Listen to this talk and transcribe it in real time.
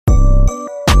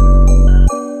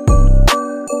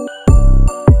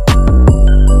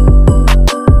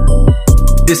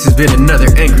This has been another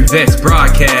Angry Vets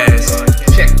broadcast.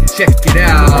 Check it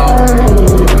out.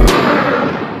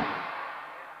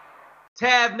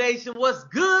 Tab Nation, what's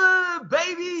good,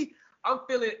 baby? I'm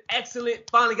feeling excellent.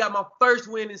 Finally got my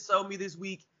first win in SoMe this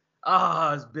week.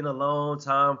 It's been a long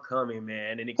time coming,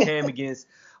 man. And it came against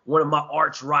one of my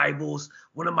arch rivals,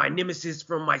 one of my nemesis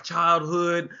from my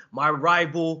childhood, my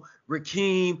rival,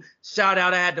 Rakeem. Shout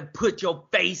out, I had to put your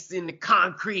face in the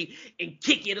concrete and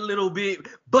kick it a little bit,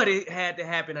 but it had to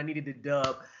happen. I needed the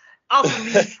dub. Off of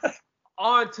me,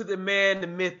 on to the man, the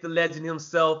myth, the legend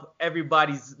himself,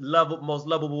 everybody's most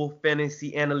lovable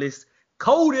fantasy analyst,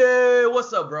 Cody.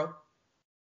 What's up, bro?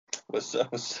 What's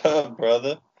up,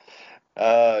 brother?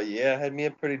 I had me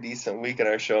a pretty decent week in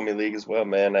our Show Me League as well,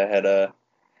 man. I had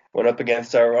went up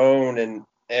against our own and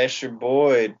Asher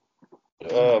Boyd.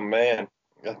 Oh man,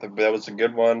 that was a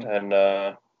good one.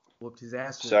 And whooped his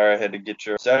ass. Sorry I had to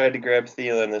grab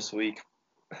Thielen this week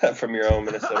from your own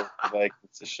Minnesota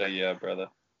Vikings to show you out, brother.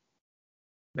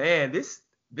 Man, this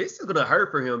is gonna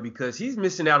hurt for him because he's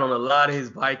missing out on a lot of his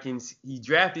Vikings. He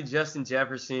drafted Justin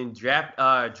Jefferson,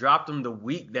 dropped him the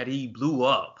week that he blew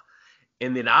up.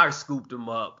 And then I scooped him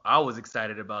up. I was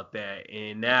excited about that.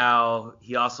 And now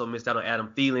he also missed out on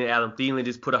Adam Thielen. Adam Thielen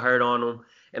just put a hurt on him.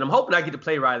 And I'm hoping I get to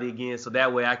play Riley again so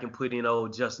that way I can put in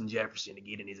old Justin Jefferson to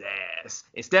get in his ass.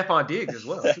 And Stephon Diggs as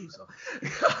well, too. So.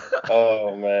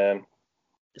 Oh, man.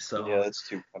 So yeah, that's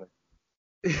too funny.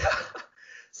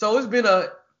 So it's been a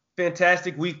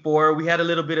fantastic week 4. We had a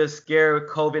little bit of scare with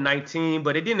COVID-19,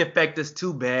 but it didn't affect us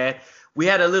too bad. We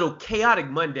had a little chaotic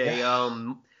Monday.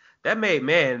 I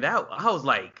was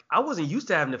like, I wasn't used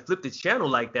to having to flip the channel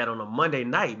like that on a Monday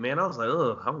night, man. I was like,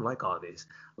 I don't like all this.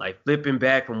 Like flipping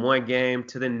back from one game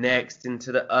to the next and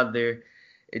to the other.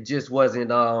 It just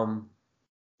wasn't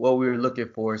what we were looking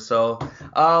for. So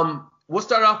we'll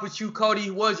start off with you, Cody.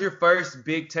 What was your first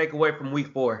big takeaway from week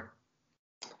 4?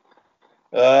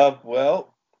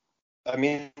 Well, I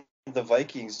mean, the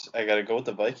Vikings, I got to go with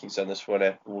the Vikings on this one.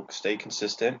 We'll stay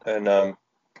consistent. And,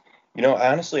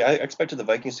 honestly, I expected the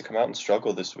Vikings to come out and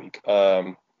struggle this week.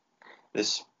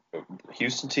 This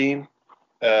Houston team,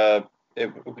 they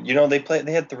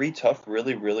had 3 tough,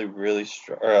 really, really, really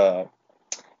strong.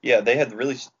 They had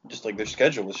really just like their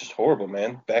schedule was just horrible,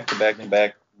 man. Back to back to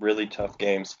back, really tough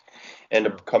games, and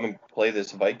to come and play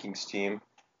this Vikings team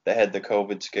that had the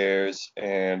COVID scares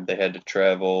and they had to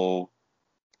travel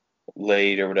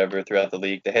late or whatever throughout the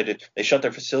league. They shut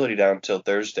their facility down until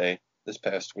Thursday this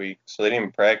past week, so they didn't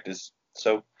even practice.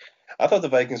 So I thought the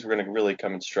Vikings were going to really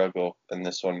come and struggle in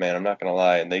this one, man. I'm not going to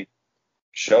lie. And they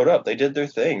showed up. They did their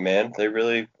thing, man. They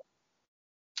really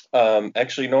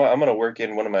actually, you know what? I'm going to work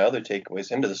in one of my other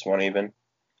takeaways into this one even.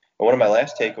 But one of my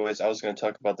last takeaways, I was going to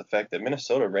talk about the fact that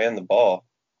Minnesota ran the ball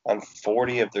on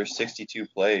 40 of their 62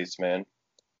 plays, man.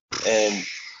 And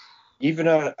even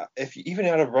out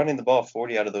of running the ball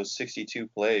 40 out of those 62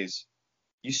 plays,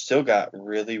 you still got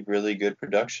really, really good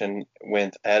production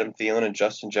with Adam Thielen and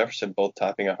Justin Jefferson both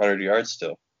topping 100 yards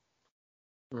still.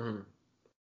 Man.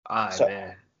 I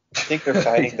think they're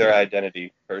finding their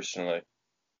identity personally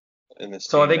in this team.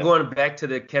 So are they going back to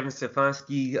the Kevin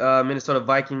Stefanski Minnesota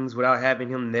Vikings without having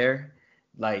him there?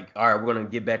 Like, all right, we're going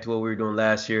to get back to what we were doing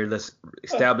last year. Let's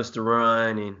establish the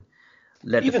run and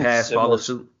let the pass follow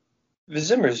suit.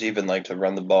 Zimmer's even liked to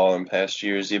run the ball in past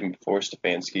years, even before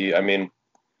Stefanski. I mean,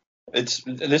 I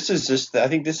think this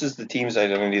is the team's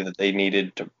identity that they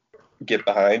needed to get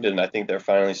behind, and I think they're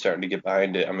finally starting to get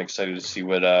behind it. I'm excited to see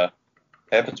what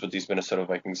happens with these Minnesota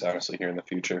Vikings, honestly, here in the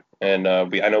future. And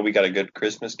I know we got a good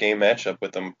Christmas game matchup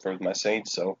with them for my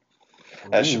Saints, so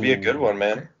that should be a good one,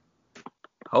 man.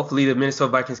 Hopefully the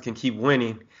Minnesota Vikings can keep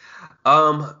winning.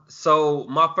 So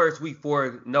my first week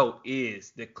 4 note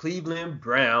is the Cleveland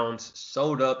Browns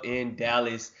showed up in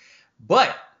Dallas,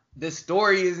 but the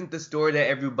story isn't the story that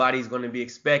everybody's going to be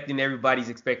expecting. Everybody's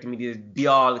expecting me to be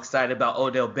all excited about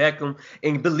Odell Beckham.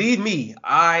 And believe me,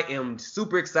 I am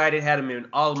super excited. Had him in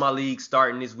all of my leagues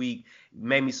starting this week.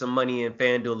 Made me some money in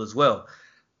FanDuel as well.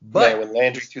 But when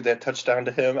Landry threw that touchdown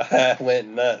to him, I went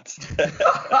nuts.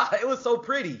 It was so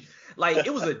pretty. Like,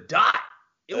 it was a dot.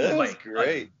 It was like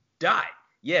great. A dot.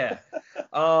 Yeah.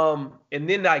 And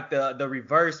then like the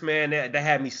reverse, man, that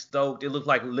had me stoked. It looked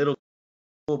like little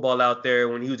football out there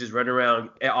when he was just running around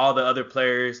at all the other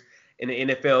players in the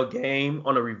NFL game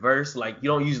on a reverse. Like, you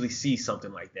don't usually see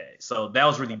something like that. So that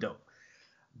was really dope.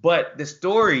 But the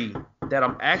story that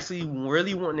I'm actually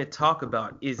really wanting to talk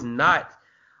about is not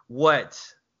what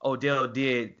Odell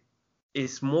did.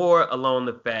 It's more along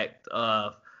the fact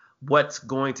of what's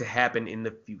going to happen in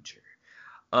the future.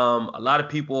 A lot of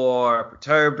people are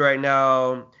perturbed right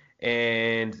now,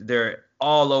 and they're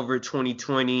all over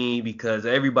 2020 because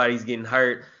everybody's getting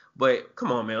hurt. But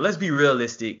come on, man, let's be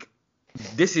realistic.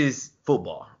 This is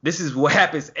football. This is what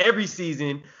happens every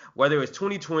season, whether it's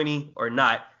 2020 or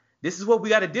not. This is what we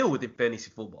got to deal with in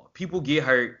fantasy football. People get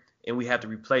hurt, and we have to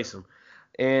replace them.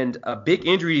 And a big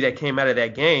injury that came out of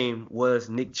that game was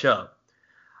Nick Chubb.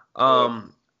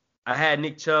 I had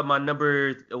Nick Chubb, my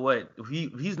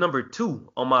he's number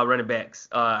 2 on my running backs.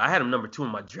 I had him number 2 on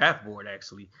my draft board,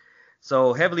 actually.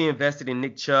 So heavily invested in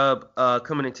Nick Chubb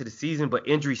coming into the season, but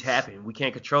injuries happen. We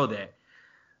can't control that.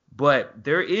 But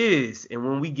there is, and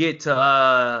when we get to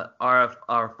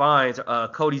our fines,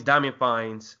 Cody's diamond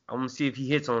fines, I'm gonna see if he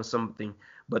hits on something.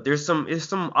 But there's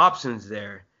some options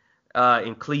there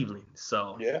in Cleveland.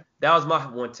 So yeah, that was my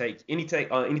one take.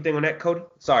 Anything on that, Cody?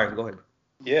 Sorry, go ahead.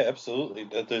 Yeah, absolutely.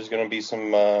 There's going to be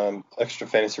some extra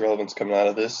fantasy relevance coming out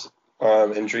of this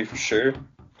injury for sure.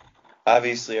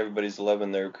 Obviously, everybody's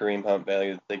loving their Kareem Hunt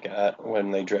value that they got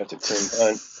when they drafted Kareem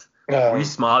Hunt. Were you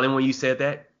smiling when you said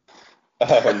that?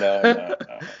 Oh, no.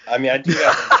 I mean, I do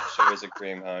have shares of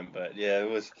Kareem Hunt, but yeah,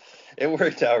 it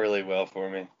worked out really well for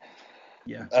me.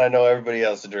 Yeah. I know everybody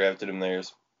else that drafted him there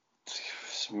is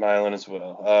smiling as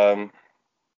well.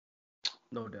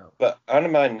 No doubt. But on to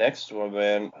my next one,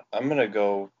 man, I'm going to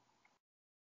go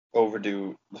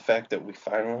overdo the fact that we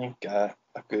finally got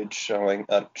a good showing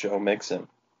of Joe Mixon.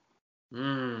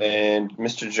 And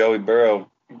Mr. Joey Burrow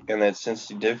and that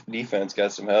Cincy defense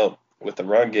got some help with the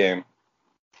run game.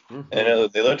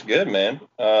 And they looked good, man.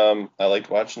 I liked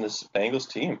watching this Bengals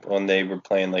team when they were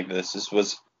playing like this. This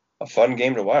was a fun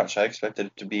game to watch. I expected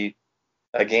it to be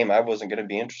a game I wasn't going to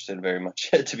be interested in very much,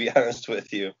 to be honest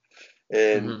with you.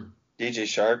 And DJ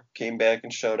Shark came back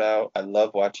and showed out. I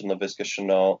love watching Laviska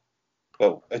Shenault.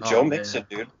 But Joe Mixon,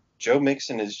 dude. Joe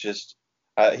Mixon is just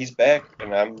he's back,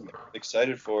 and I'm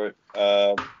excited for it.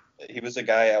 He was a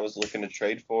guy I was looking to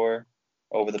trade for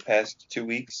over the past 2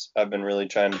 weeks. I've been really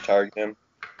trying to target him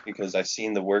because I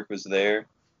seen the work was there,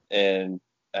 and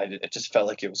it just felt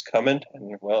like it was coming,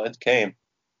 and, well, it came.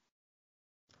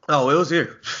 Oh, it was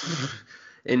here.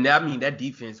 And, I mean, that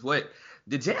defense,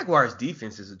 the Jaguars'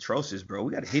 defense is atrocious, bro.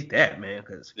 We got to hit that, man,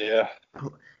 because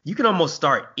you can almost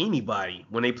start anybody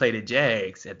when they play the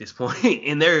Jags at this point.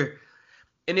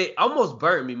 And it almost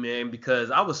burnt me, man,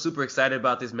 because I was super excited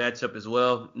about this matchup as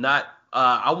well.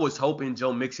 I was hoping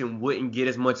Joe Mixon wouldn't get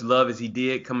as much love as he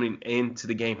did coming into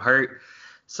the game hurt.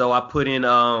 So I put in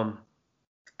the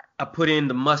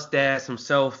mustache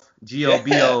himself,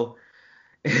 G-O-B-O.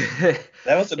 That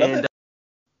was another.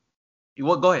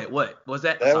 Go ahead. What was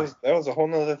that? That was a whole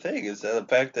nother thing. Is the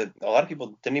fact that a lot of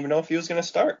people didn't even know if he was going to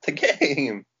start the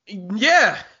game.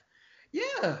 Yeah.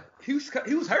 He was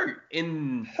hurt,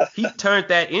 and he turned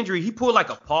that injury. He pulled like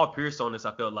a Paul Pierce on us.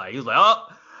 I felt like he was like, "Oh,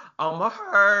 I'm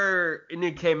hurt," and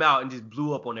then came out and just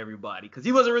blew up on everybody because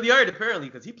he wasn't really hurt apparently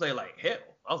because he played like hell.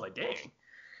 I was like, "Dang."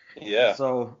 Yeah.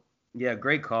 So yeah,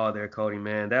 great call there, Cody.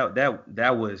 Man,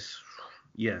 that was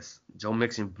Joe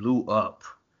Mixon blew up.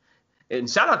 And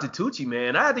shout out to Tucci,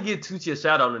 man. I had to give Tucci a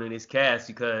shout out in this cast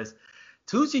because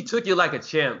Tucci took it like a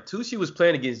champ. Tucci was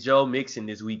playing against Joe Mixon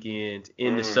this weekend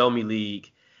in the Show Me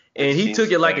League, and he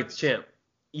took it like a champ.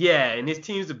 Yeah, and his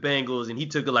team's the Bengals, and he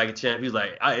took it like a champ. He was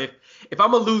like, if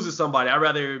I'm going to lose to somebody, I'd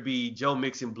rather it be Joe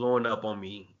Mixon blowing up on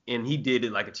me, and he did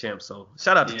it like a champ. So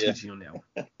shout out to Tucci on that one.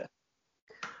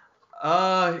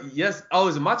 Yes. Oh,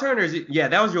 is it my turn or is it? Yeah,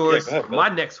 that was yours. Yeah, go ahead, my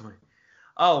next one.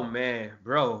 Oh, man,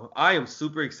 bro, I am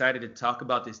super excited to talk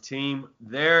about this team.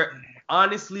 They're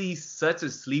honestly such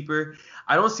a sleeper.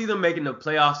 I don't see them making the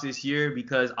playoffs this year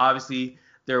because obviously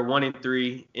they're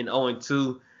 1-3 and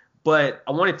 0-2. But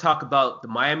I want to talk about the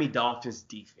Miami Dolphins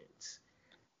defense.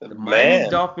 Miami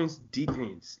Dolphins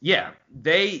defense. Yeah,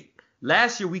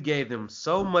 last year we gave them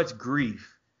so much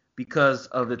grief because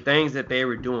of the things that they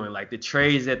were doing, like the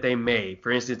trades that they made.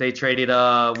 For instance, they traded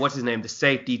the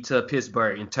safety to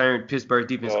Pittsburgh and turned Pittsburgh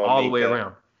defense all the way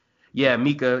around. Yeah,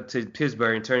 Mika to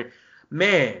Pittsburgh and turned.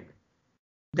 Man,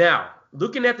 now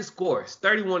looking at the scores,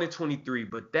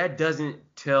 31-23, but that doesn't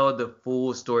tell the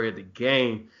full story of the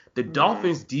game. The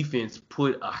Dolphins defense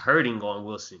put a hurting on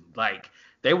Wilson. Like,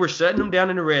 they were shutting them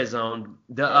down in the red zone.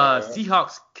 The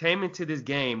Seahawks came into this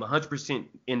game 100%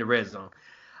 in the red zone.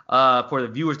 For the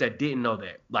viewers that didn't know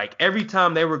that, like every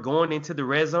time they were going into the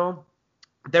red zone,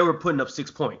 they were putting up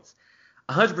 6 points,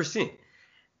 100%.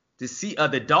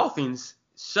 The Dolphins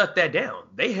shut that down.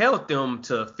 They held them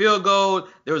to a field goal.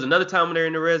 There was another time when they were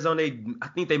in the red zone. I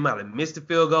think they might have missed a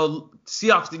field goal.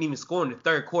 Seahawks didn't even score in the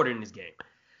third quarter in this game.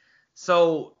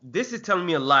 So this is telling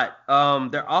me a lot.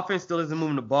 Their offense still isn't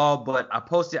moving the ball, but I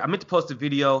meant to post a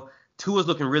video. Tua's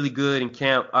looking really good in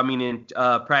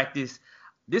practice.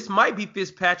 This might be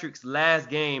Fitzpatrick's last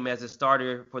game as a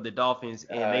starter for the Dolphins,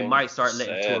 and they might start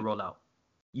letting Tua roll out.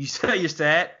 You say you're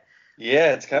sad?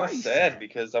 Yeah, it's kind of sad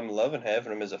because I'm loving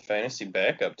having him as a fantasy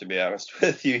backup, to be honest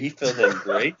with you. He filled in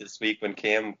great this week when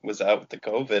Cam was out with the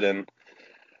COVID, and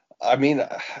I mean,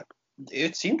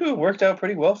 it seemed to have worked out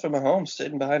pretty well for Mahomes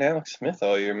sitting behind Alex Smith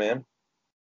all year, man.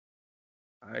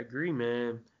 I agree,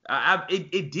 man.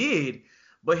 It did,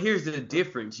 but here's the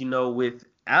difference. With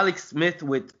Alex Smith,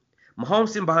 with Mahomes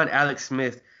sitting behind Alex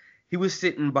Smith, he was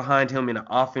sitting behind him in an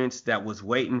offense that was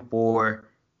waiting for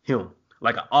him,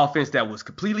 like an offense that was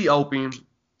completely open.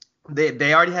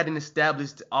 They already had an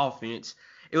established offense.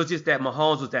 It was just that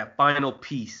Mahomes was that final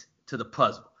piece to the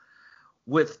puzzle.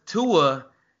 With Tua,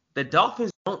 the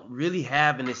Dolphins don't really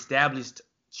have an established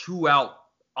throughout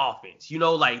offense.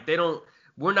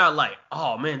 We're not like,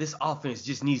 oh man, this offense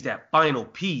just needs that final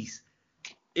piece.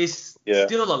 It's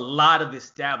still a lot of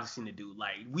establishing to do.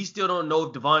 Like, we still don't know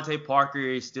if Devontae Parker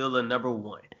is still a number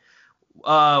one.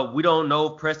 We don't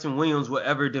know if Preston Williams will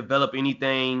ever develop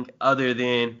anything other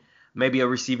than maybe a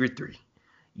receiver 3.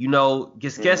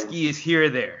 Getskeski is here or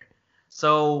there.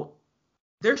 So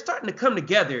they're starting to come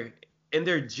together and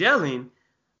they're gelling.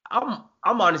 I'm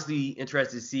honestly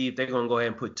interested to see if they're going to go ahead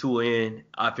and put Tua in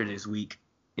after this week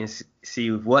and see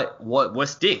what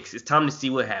sticks. It's time to see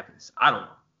what happens. I don't know.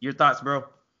 Your thoughts, bro?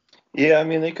 Yeah, I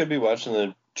mean, they could be watching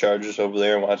the Chargers over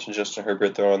there and watching Justin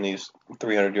Herbert throw on these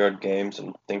 300-yard games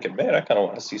and thinking, man, I kind of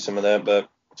want to see some of that, but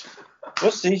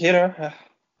we'll see. I'm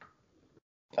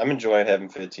enjoying having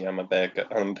Fitzy on my back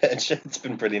on the bench. It's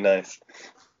been pretty nice.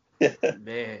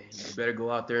 Man, you better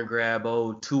go out there and grab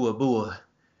old Tua Bua.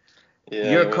 Yeah,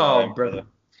 your call, brother.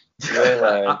 You're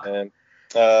lying,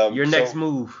 man. Your next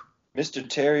move. Mr.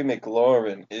 Terry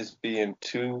McLaurin is being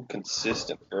too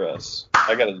consistent for us.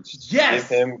 I got to give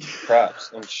him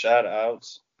props and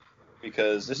shout-outs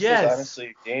because this was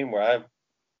honestly a game where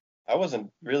I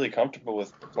wasn't really comfortable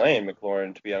with playing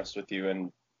McLaurin, to be honest with you.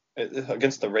 And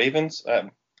against the Ravens,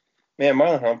 man,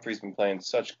 Marlon Humphrey's been playing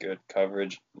such good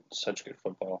coverage, such good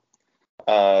football.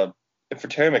 And for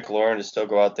Terry McLaurin to still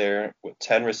go out there with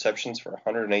 10 receptions for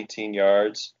 118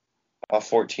 yards,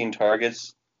 14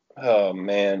 targets, oh,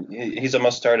 man, he's a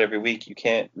must-start every week. You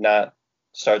can't not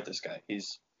start this guy.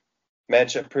 He's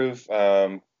matchup-proof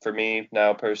for me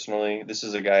now, personally. This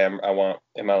is a guy I want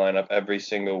in my lineup every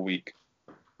single week.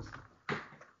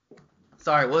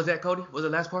 Sorry, what was that, Cody? What was the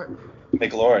last part?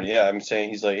 McLaurin, yeah. I'm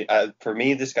saying he's like, for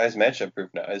me, this guy's matchup-proof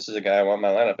now. This is a guy I want in my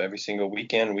lineup every single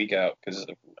week in, week out. Because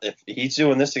if he's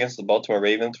doing this against the Baltimore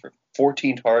Ravens for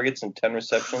 14 targets and 10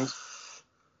 receptions,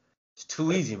 it's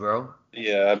too easy, bro.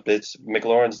 Yeah,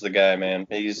 McLaurin's the guy, man.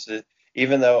 He's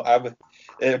even though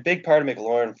a big part of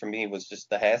McLaurin for me was just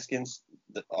the Haskins,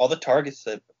 all the targets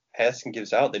that Haskins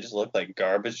gives out, they just look like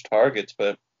garbage targets.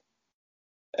 But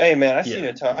hey, man, I seen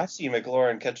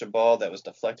McLaurin catch a ball that was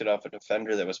deflected off a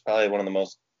defender that was probably one of the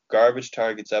most garbage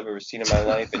targets I've ever seen in my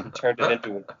life, and he turned it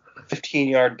into a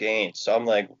 15-yard gain. So I'm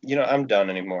like, I'm done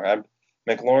anymore.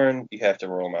 McLaurin, you have to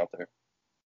roll him out there.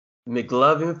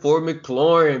 McLovin for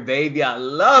McLaurin, baby. I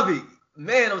love it.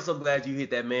 Man, I'm so glad you hit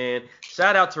that, man.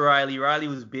 Shout out to Riley. Riley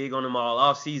was big on him all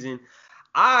offseason.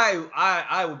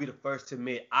 I will be the first to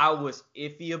admit I was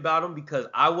iffy about him because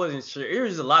I wasn't sure. There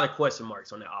was a lot of question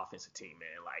marks on that offensive team, man.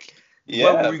 Like,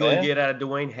 what were we going to get out of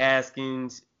Dwayne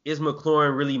Haskins? Is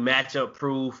McLaurin really matchup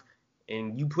proof?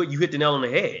 And you hit the nail on the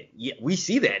head. Yeah, we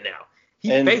see that now. He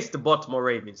faced the Baltimore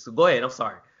Ravens. So go ahead. I'm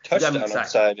sorry. Touchdown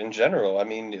upside in general. I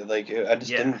mean, like, I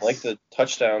just didn't like the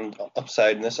touchdown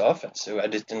upside in this offense. I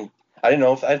didn't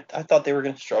know if I thought they were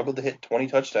going to struggle to hit 20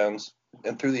 touchdowns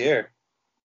and through the air.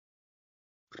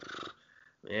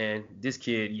 Man, this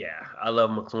kid, I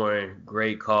love McLaurin.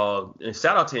 Great call. And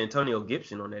shout out to Antonio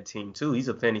Gibson on that team, too. He's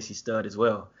a fantasy stud as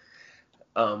well.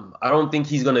 I don't think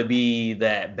he's going to be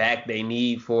that back they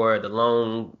need for the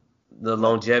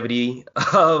longevity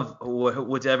of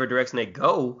whichever direction they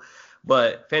go.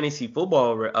 But fantasy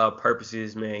football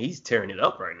purposes, man, he's tearing it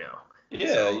up right now.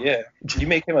 Yeah. You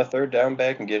make him a third down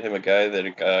back and get him a guy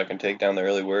that can take down the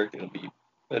early work.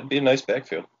 It'd be a nice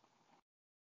backfield.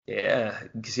 Yeah,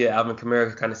 you can see an Alvin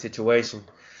Kamara kind of situation.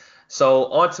 So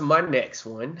on to my next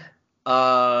one.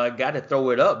 Got to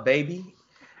throw it up, baby,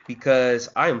 because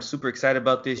I am super excited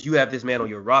about this. You have this man on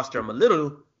your roster. I'm a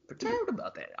little perturbed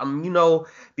about that.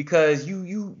 Because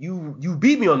you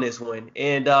beat me on this one,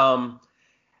 and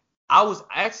I was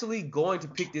actually going to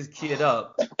pick this kid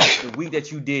up the week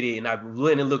that you did it, and I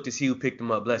went and looked to see who picked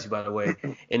him up. Bless you, by the way.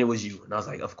 And it was you. And I was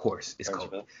like, of course, it's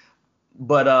Cody.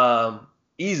 But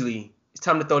easily, it's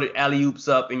time to throw the alley-oops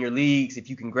up in your leagues if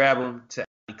you can grab them to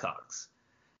Alley Cox.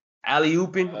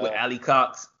 Alley-ooping with Alley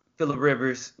Cox Phillip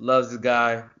Rivers loves this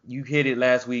guy. You hit it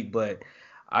last week, but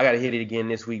I got to hit it again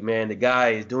this week, man. The guy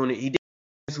is doing it. He did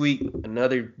this week,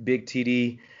 another big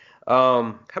TD.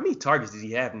 How many targets did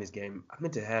he have in this game? I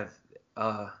meant to have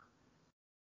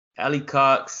Ali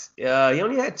Cox. He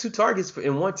only had 2 targets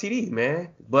in 1 TD, man.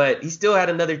 But he still had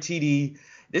another TD.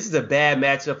 This is a bad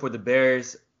matchup for the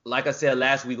Bears. Like I said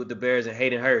last week with the Bears and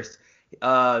Hayden Hurst.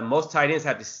 Most tight ends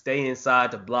have to stay inside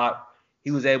to block. He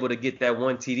was able to get that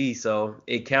 1 TD, so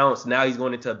it counts. Now he's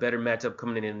going into a better matchup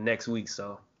coming in the next week.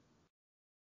 So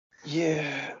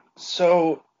Yeah.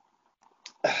 So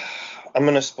I'm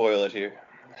gonna spoil it here.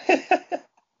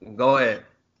 go ahead.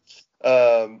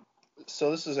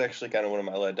 So this is actually kind of one of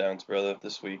my letdowns, brother,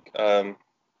 this week. I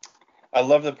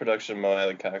love the production Mo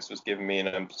Alley Cox was giving me, and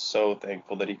I'm so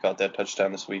thankful that he caught that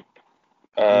touchdown this week.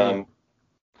 Because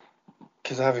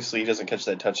obviously he doesn't catch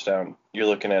that touchdown, you're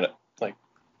looking at like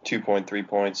 2.3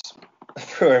 points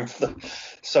for him.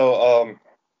 So,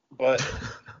 but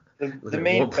the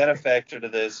main benefactor to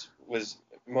this was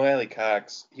Mo Alley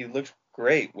Cox. He looked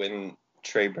great when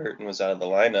Trey Burton was out of the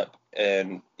lineup,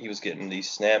 and he was getting these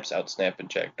snaps, out-snapping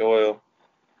Jack Doyle.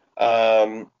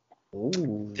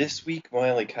 This week, Mo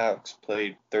Alley Cox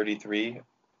played 33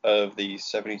 of the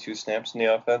 72 snaps in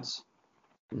the offense,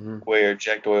 where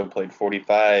Jack Doyle played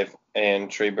 45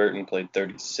 and Trey Burton played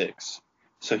 36.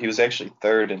 So he was actually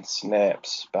third in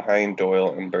snaps behind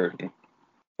Doyle and Burton,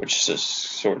 which just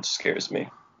sort of scares me.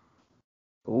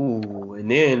 Ooh,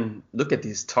 and then look at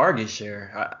this target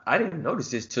share. I didn't notice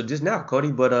this till just now,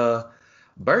 Cody, but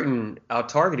Burton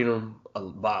out-targeted him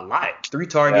by a lot. 3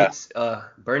 targets. Yeah.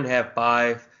 Burton had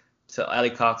 5 to Ali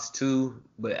Cox 2,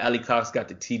 but Ali Cox got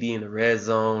the TD in the red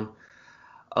zone.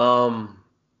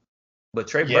 But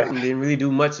Trey Burton didn't really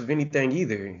do much of anything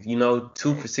either.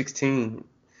 2 for 16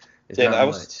 is not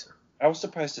much. I was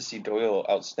surprised to see Doyle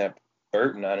outsnap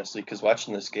Burton, honestly, because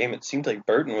watching this game, it seemed like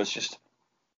Burton was just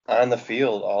on the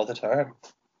field all the time.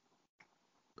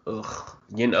 Ugh,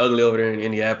 getting ugly over there in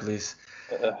Indianapolis.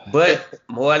 But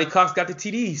Mo Alley Cox got the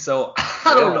TD, so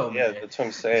I don't know, man. Yeah, that's what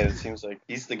I'm saying. It seems like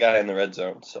he's the guy in the red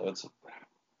zone, so it's...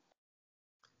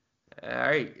 All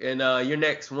right, and your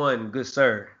next one, good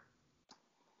sir.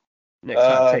 Next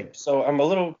hot take. So I'm a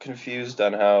little confused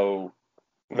on how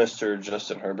Mr.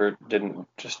 Justin Herbert didn't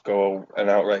just go and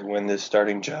outright win this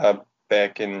starting job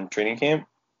back in training camp.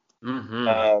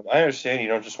 I understand you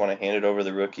don't just want to hand it over to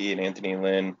the rookie, and Anthony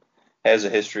Lynn has a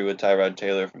history with Tyrod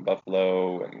Taylor from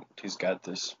Buffalo, and he's got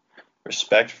this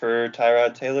respect for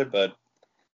Tyrod Taylor, but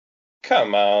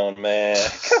come on, man.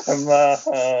 Come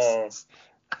on.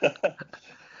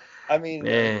 I mean,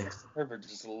 Herbert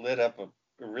just lit up a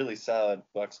really solid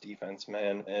Bucs defense,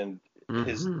 man, and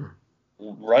his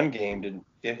run game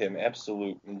did him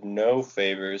absolute no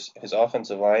favors. His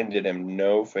offensive line did him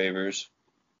no favors.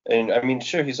 And, I mean,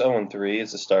 sure, he's 0-3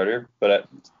 as a starter, but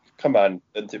come on,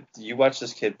 you watch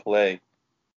this kid play.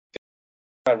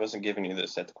 God wasn't giving you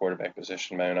this at the quarterback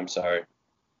position, man. I'm sorry.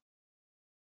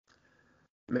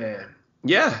 Man,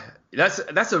 yeah, that's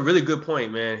a really good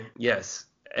point, man. Yes,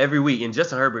 every week, and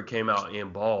Justin Herbert came out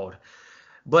and balled.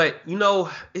 But,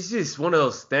 it's just one of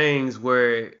those things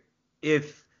where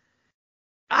if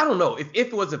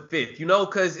it was a fifth,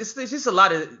 because it's just a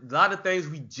lot of things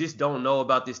we just don't know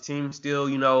about this team still,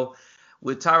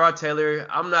 with Tyrod Taylor.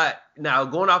 I'm not now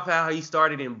going off how he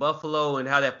started in Buffalo and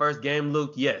how that first game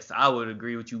looked. Yes, I would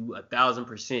agree with you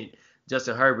 1,000%.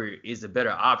 Justin Herbert is a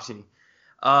better option.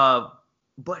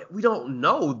 But we don't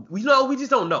know. We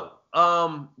just don't know.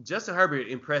 Justin Herbert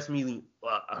impressed me,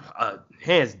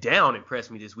 hands down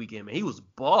impressed me this weekend, man. He was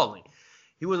balling.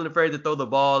 He wasn't afraid to throw the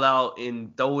ball out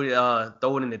and throw it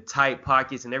in the tight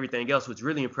pockets and everything else, which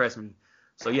really impressed me.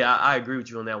 So yeah, I agree with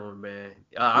you on that one, man.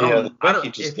 He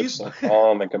just looks so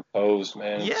calm and composed,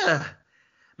 man. Yeah,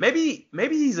 maybe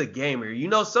he's a gamer.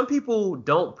 Some people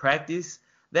don't practice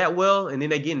that well, and then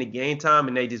they get into game time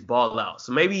and they just ball out.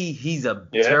 So maybe he's a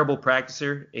terrible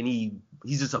practicer and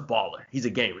he's just a baller. He's a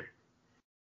gamer.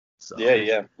 So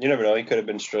yeah. You never know. He could have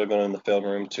been struggling in the film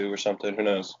room too or something. Who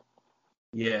knows?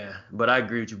 Yeah, but I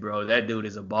agree with you, bro. That dude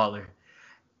is a baller.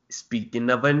 Speaking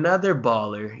of another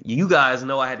baller, you guys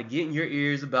know I had to get in your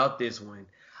ears about this one.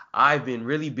 I've been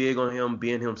really big on him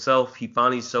being himself. He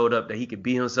finally showed up that he could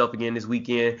be himself again this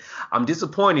weekend. I'm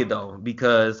disappointed, though,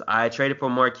 because I traded for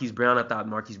Marquise Brown. I thought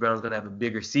Marquise Brown was going to have a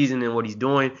bigger season than what he's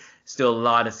doing. Still a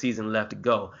lot of season left to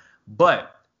go.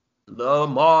 But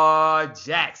Lamar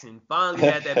Jackson finally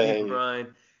had that big run.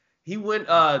 He went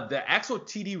the actual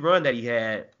TD run that he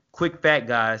had. Quick fact,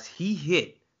 guys, he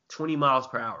hit 20 miles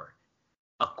per hour.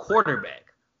 A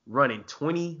quarterback running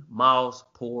 20 miles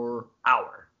per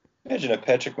hour. Imagine if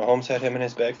Patrick Mahomes had him in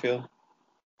his backfield.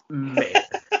 Man,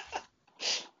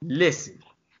 Listen,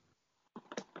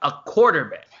 a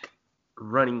quarterback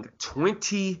running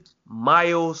 20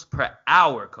 miles per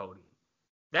hour, Cody.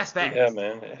 That's fast. Yeah,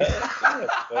 man.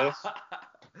 That's fast.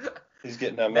 He's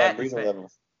getting on my breathing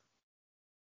level.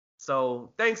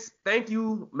 So thank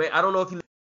you, man. I don't know if you listen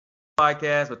to the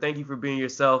podcast, but thank you for being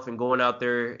yourself and going out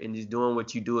there and just doing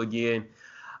what you do again.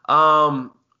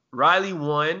 Riley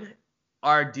won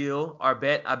our deal, our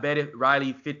bet. I betted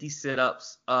Riley 50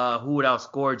 sit-ups. Who would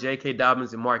outscore J.K.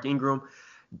 Dobbins and Mark Ingram?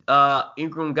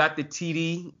 Ingram got the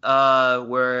TD,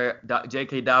 where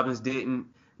J.K. Dobbins didn't.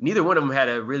 Neither one of them had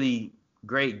a really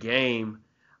great game.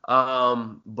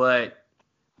 But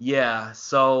yeah,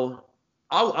 so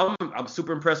I'm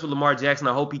super impressed with Lamar Jackson.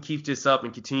 I hope he keeps this up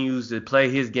and continues to play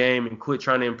his game and quit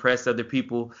trying to impress other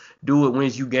people. Do it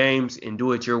wins you games and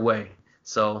do it your way.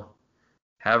 So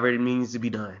however it means to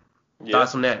be done. Yeah.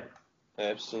 Thoughts on that?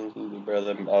 Absolutely,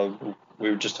 brother. We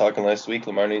were just talking last week.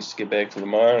 Lamar needs to get back to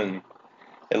Lamar, and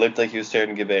it looked like he was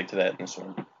starting to get back to that in this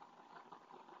one.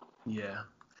 Yeah.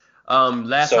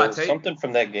 Last hot take. Something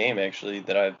from that game actually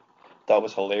that I thought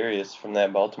was hilarious from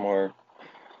that Baltimore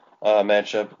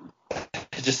matchup.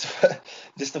 Just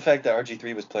the fact that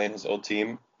RG3 was playing his old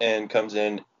team and comes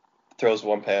in, throws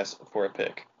one pass for a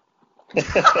pick.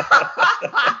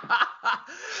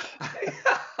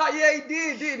 Yeah, he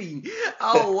did he?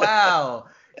 Oh, wow.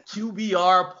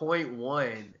 QBR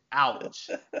 .1. Ouch.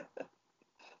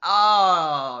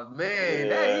 Oh, man,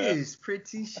 That is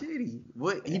pretty shitty.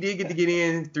 What he did get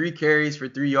in 3 carries for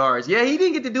 3 yards. Yeah, he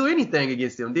didn't get to do anything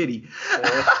against them, did he?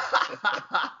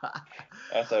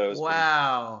 I thought it was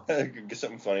wow.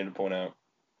 Something funny to point out.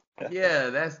 Yeah,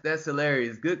 that's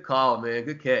hilarious. Good call, man.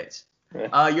 Good catch.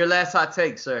 Your last hot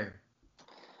take, sir.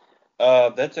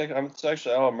 I'm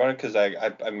running because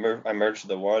I merged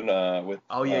the one with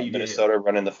Minnesota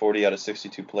running the 40 out of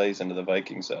 62 plays into the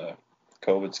Vikings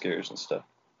COVID scares and stuff.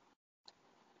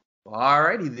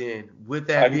 Alrighty then. With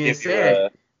that being said,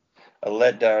 a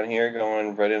letdown here,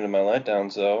 going right into my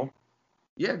letdowns though.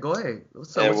 Yeah, go ahead.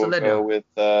 What's a letdown? Go with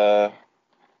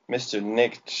Mr.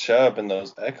 Nick Chubb and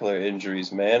those Eckler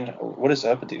injuries, man. What is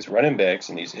up with these running backs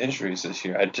and these injuries this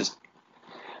year?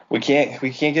 We can't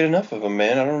get enough of them,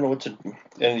 man. I don't know what to.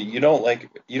 And you don't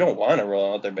want to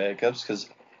roll out their backups because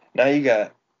now you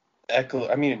got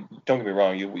Eckler. I mean, don't get me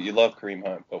wrong, you love Kareem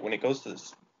Hunt, but when it goes to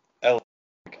this,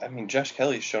 Josh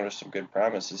Kelly's shown us some good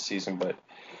promise this season, but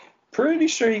pretty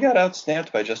sure he got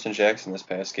outsnapped by Justin Jackson this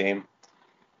past game,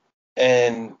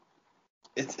 and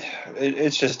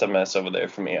it's just a mess over there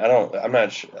for me. I'm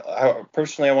not sure.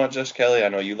 Personally, I want Josh Kelly. I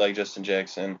know you like Justin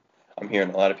Jackson. I'm hearing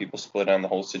a lot of people split on the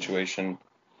whole situation.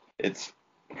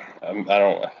 I'm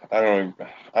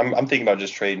thinking about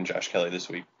just trading Josh Kelly this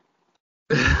week.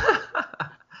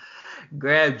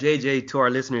 Grab JJ to our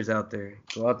listeners out there.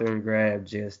 Go out there and grab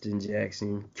Justin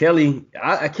Jackson. Kelly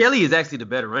is actually the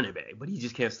better running back, but he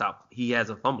just can't stop. He has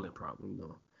a fumbling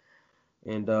problem,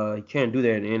 And he can't do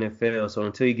that in the NFL. So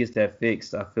until he gets that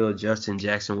fixed, I feel Justin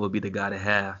Jackson will be the guy to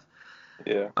have.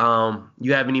 Yeah.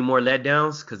 You have any more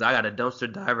letdowns? Because I got a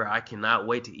dumpster diver. I cannot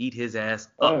wait to eat his ass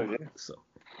up. Oh, yeah.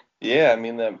 Yeah, I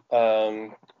mean, that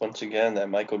once again, that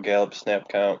Michael Gallup snap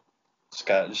count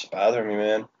just bothering me,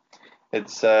 man.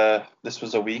 This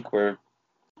was a week where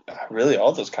really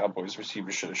all those Cowboys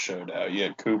receivers should have showed out. You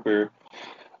had Cooper,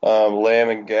 Lamb,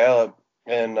 and Gallup,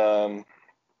 and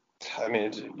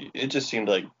it just seemed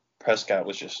like Prescott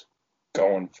was just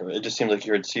going for it. It just seemed like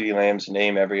you heard CeeDee Lamb's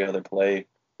name every other play,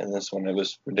 and this one it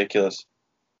was ridiculous.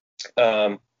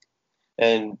 And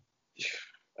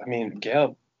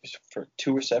Gallup for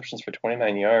 2 receptions for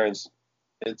 29 yards.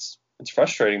 It's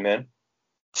frustrating, man.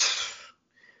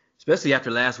 Especially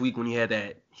after last week when he had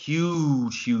that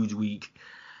huge week.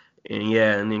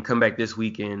 And then come back this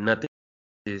week and nothing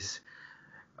is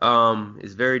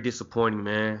very disappointing,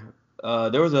 man.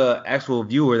 There was a actual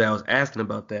viewer that was asking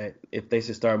about that, if they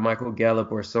should start Michael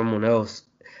Gallup or someone else.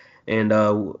 And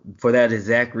for that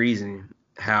exact reason,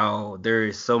 how there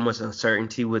is so much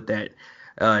uncertainty with that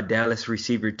Dallas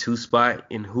receiver 2 spot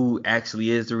and who actually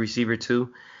is the receiver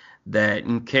 2, that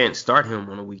you can't start him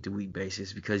on a week-to-week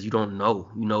basis because you don't know.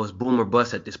 It's boom or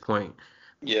bust at this point.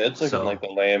 Yeah, it's looking like the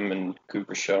Lamb and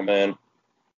Cooper show, man.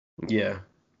 Yeah.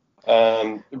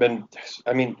 How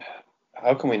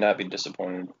can we not be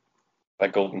disappointed by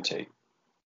Golden Tate?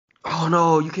 Oh,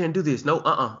 no, you can't do this. No,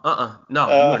 No,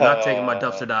 you are not taking my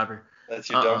dumpster diver. That's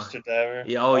your dumpster diver?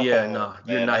 Yeah, no.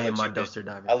 You're not hitting my dumpster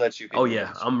diver. I'll let you hit. Oh,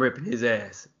 yeah, I'm ripping his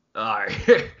ass. All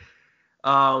right.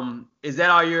 Is that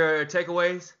all your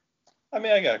takeaways? I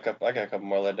mean, I got a couple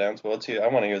more letdowns, but let's hear. I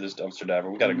want to hear this dumpster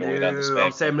diver. We got to go in on this No, man.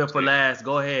 I'm saving up for last.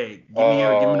 Go ahead. Give me the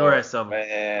Oh rest of them. I'm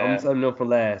man. saving up for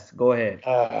last. Go ahead. So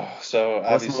What's more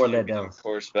obviously we didn't letdowns?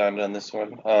 correspond on this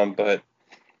one. But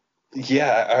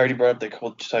yeah, I already brought up the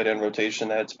coach tight end rotation.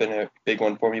 That's been a big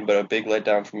one for me. But a big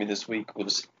letdown for me this week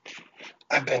was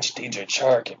I benched DJ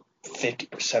Chark in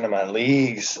 50% of my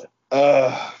leagues.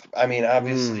 I mean,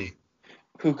 obviously, Mm.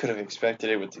 who could have expected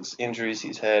it with these injuries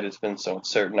he's had? It's been so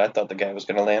uncertain. I thought the guy was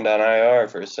going to land on IR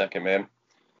for a second, man.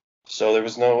 So there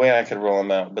was no way I could roll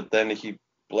him out. But then he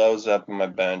blows up on my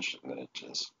bench, and it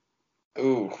just,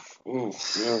 oof.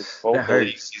 That Both the leagues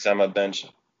hurts. he's on my bench,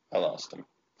 I lost him.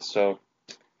 So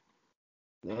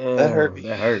that hurt Damn, me.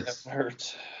 that That hurts.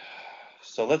 hurt.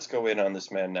 So let's go in on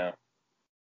this man now.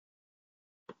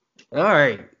 All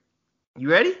right. You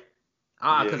ready?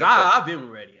 Because Yeah. I've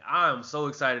been ready. I'm so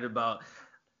excited about.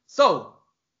 So,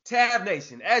 Tab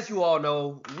Nation, as you all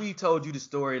know, we told you the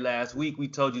story last week. We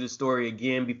told you the story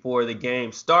again before the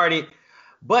game started.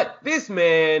 But this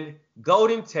man,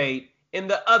 Golden Tate, and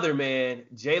the other man,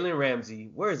 Jalen Ramsey,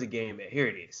 where's the game at? Here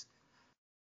it is.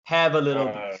 Have a little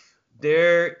Uh, beef.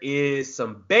 There is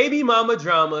some baby mama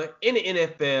drama in the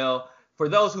NFL. For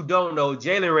those who don't know,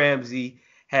 Jalen Ramsey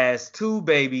has two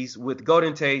babies with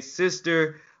Golden Tate's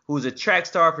sister, who's a track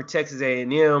star for Texas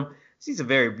A&M. She's a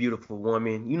very beautiful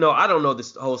woman. You know, I don't know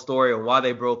this whole story on why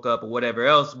they broke up or whatever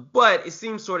else, but it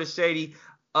seems sort of shady.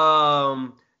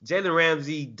 Jalen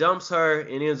Ramsey dumps her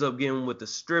and ends up getting with a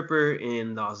stripper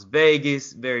in Las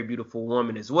Vegas. Very beautiful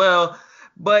woman as well.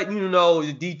 But, you know,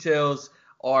 the details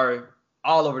are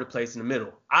all over the place in the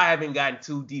middle. I haven't gotten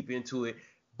too deep into it.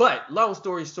 But long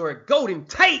story short, Golden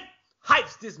Tate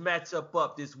hypes this matchup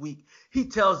up this week. He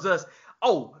tells us,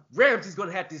 oh, Ramsey's going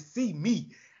to have to see me.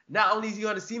 Not only is he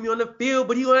going to see me on the field,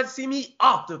 but he's going to have to see me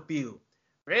off the field.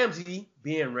 Ramsey,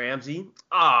 being Ramsey,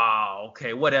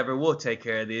 okay, whatever, we'll take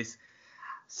care of this.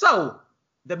 So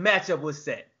the matchup was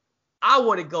set. I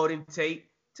wanted Golden Tate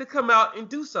to come out and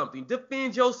do something.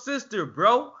 Defend your sister,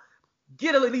 bro.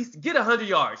 Get at least 100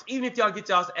 yards. Even if y'all get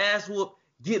y'all's ass whooped,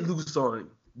 get loose on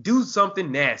him. Do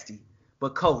something nasty.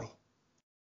 But Cody,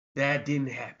 that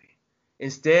didn't happen.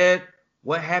 Instead,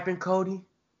 what happened, Cody?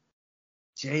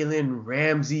 Jalen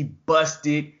Ramsey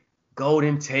busted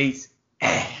Golden Tate's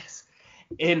ass.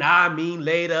 And I mean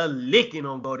laid a licking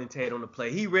on Golden Tate on the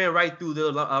play. He ran right through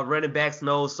the running back's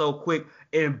nose so quick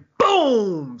and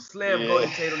boom! Slammed yeah. Golden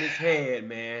Tate on his head,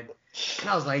 man. And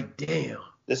I was like, damn.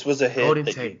 This was a hit Golden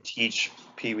that you Tate. teach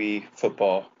Pee Wee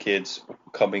football kids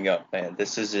coming up, man.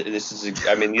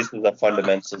 I mean, these are the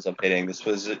fundamentals of hitting. This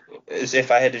was, as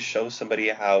if I had to show somebody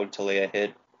how to lay a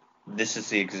hit, this is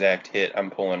the exact hit I'm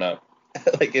pulling up.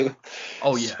 Like, it was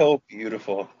Oh, yeah. so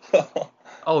beautiful.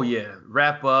 Oh, yeah.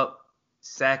 Wrap up,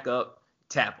 sack up,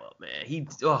 tap up, man.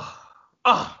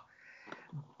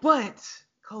 But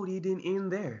Cody didn't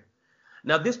end there.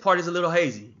 Now, this part is a little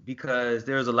hazy because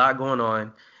there's a lot going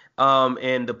on.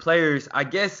 And the players, I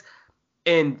guess,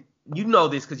 and you know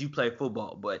this because you play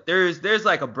football, but there's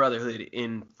like a brotherhood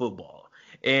in football.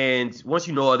 And once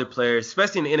you know other players,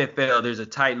 especially in the NFL, there's a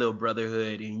tight little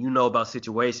brotherhood, and you know about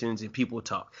situations and people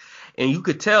talk. And you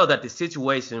could tell that the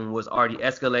situation was already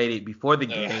escalated before the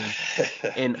game,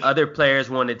 and other players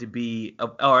wanted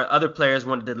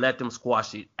to let them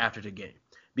squash it after the game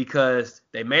because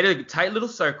they made a tight little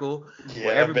circle where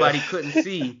Yeah, everybody couldn't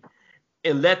see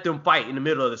and let them fight in the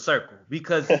middle of the circle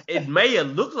because it may have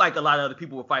looked like a lot of other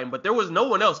people were fighting, but there was no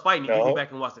one else fighting. If you go no.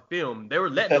 back and watch the film, they were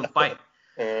letting them fight.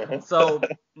 Uh-huh. So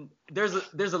there's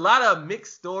a lot of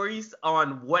mixed stories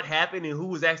on what happened and who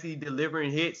was actually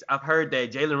delivering hits. I've heard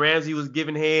that Jalen Ramsey was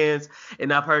giving hands,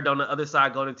 and I've heard on the other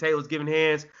side Golden Tate was giving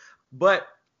hands. But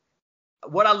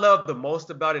what I love the most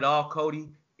about it all, Cody,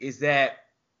 is that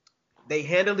they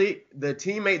handled it. Their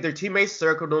teammates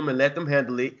circled them and let them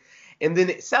handle it. And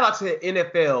then shout out to the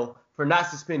NFL for not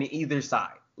suspending either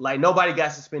side. Like nobody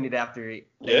got suspended after it.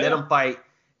 They let them fight,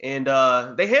 and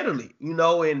they handled it,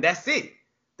 and that's it.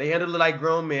 They handled it like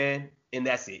grown men, and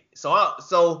that's it.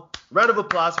 So round of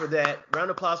applause for that.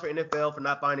 Round of applause for NFL for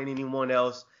not finding anyone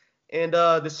else. And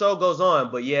the show goes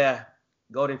on. But yeah,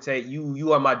 Golden Tate,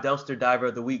 you are my dumpster diver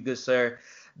of the week, good sir.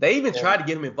 They even tried to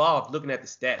get him involved. Looking at the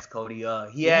stats, Cody,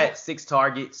 he had 6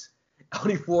 targets,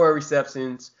 only 4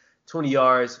 receptions, 20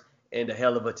 yards, and a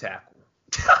hell of a tackle.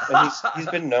 And he's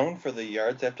been known for the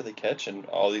yards after the catch in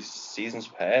all these seasons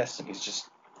past, and he's just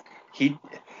he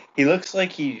looks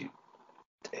like he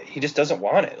just doesn't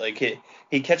want it. Like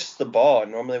he catches the ball,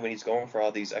 and normally when he's going for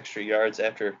all these extra yards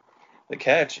after the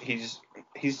catch, he's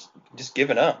just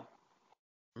given up.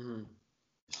 Mm-hmm.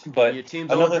 But Your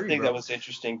team's another 0-3, thing bro. that was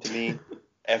interesting to me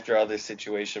after all this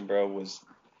situation, bro, was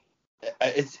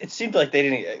it seemed like they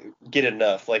didn't get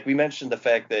enough. Like we mentioned the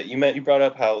fact that you brought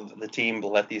up how the team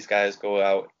let these guys go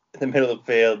out in the middle of the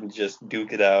field and just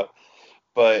duke it out,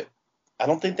 but I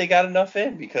don't think they got enough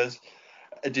in because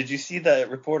did you see that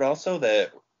report also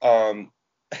that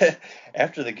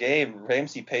after the game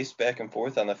Ramsey paced back and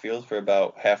forth on the field for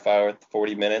about half hour,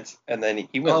 40 minutes, and then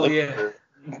Oh yeah.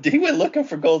 he went looking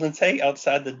for Golden Tate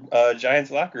outside the Giants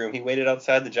locker room. He waited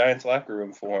outside the Giants locker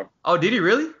room for him. Oh, did he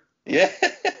really? Yeah.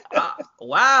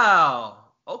 Wow.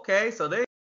 Okay, so they're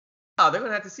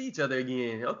gonna have to see each other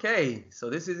again. Okay, so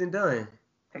this isn't done.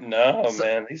 No, So,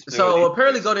 man. so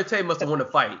apparently Golden Tate must have won the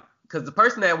fight because the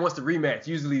person that wants to rematch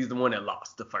usually is the one that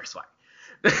lost the first fight.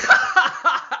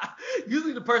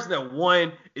 Usually the person that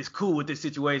won is cool with this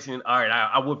situation. All right,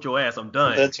 I whooped your ass. I'm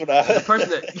done. That's what I. The person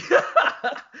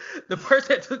that the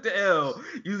person that took the L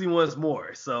usually wants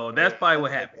more. So that's probably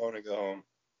what happened. I want to go home.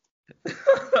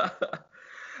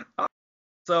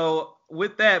 So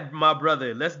with that, my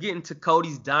brother, let's get into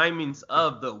Cody's diamonds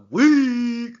of the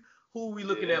week. Who are we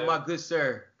looking at, my good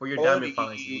sir, for your diamond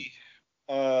finds week?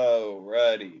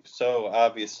 Alrighty. So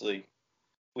obviously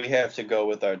we have to go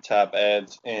with our top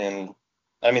ads, and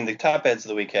I mean the top ads of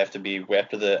the week have to be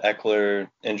after the Eckler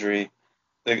injury.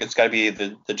 It's got to be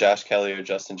the Josh Kelly or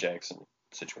Justin Jackson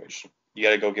situation. You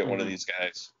got to go get one of these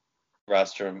guys,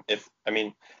 roster them.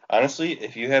 Honestly,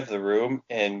 if you have the room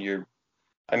and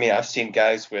I've seen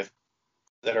guys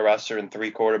that are rostering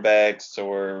 3 quarterbacks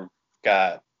or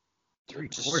got 3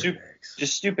 quarterbacks.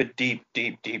 Just stupid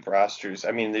deep rosters.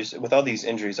 I mean, with all these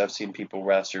injuries, I've seen people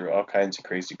roster all kinds of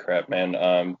crazy crap,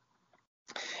 man.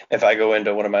 If I go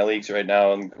into one of my leagues right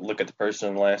now and look at the person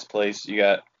in last place, you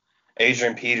got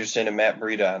Adrian Peterson and Matt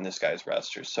Breida on this guy's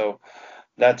roster. So,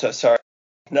 not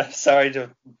sorry to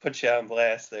put you on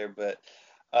blast there, but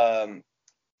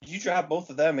you drop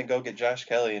both of them and go get Josh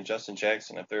Kelly and Justin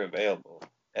Jackson if they're available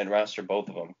and roster both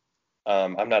of them.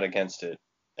 I'm not against it.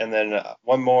 And then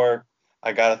one more,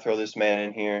 I got to throw this man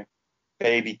in here.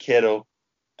 Baby Kittle,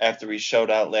 after he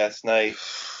showed out last night.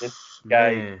 This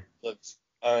guy looks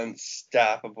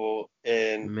unstoppable.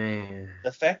 And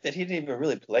the fact that he didn't even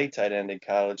really play tight end in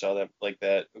college, all that like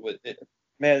that.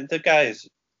 Man, the guy is,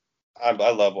 I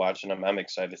love watching him. I'm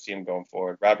excited to see him going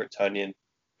forward. Robert Tonyan,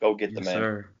 go get the man.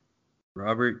 Sir.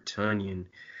 Robert Tonyan.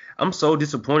 I'm so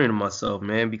disappointed in myself,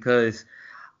 man, because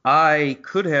I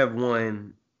could have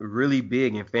won really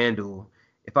big in FanDuel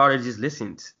if I would have just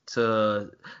listened to,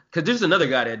 because there's another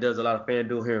guy that does a lot of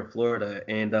FanDuel here in Florida,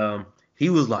 and he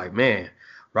was like, man,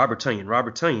 Robert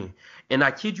Tonyan. And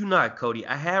I kid you not, Cody,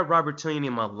 I had Robert Tonyan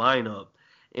in my lineup,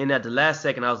 and at the last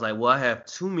second, I was like, well, I have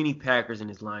too many Packers in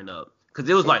this lineup, because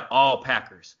it was like all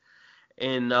Packers.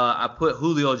 And I put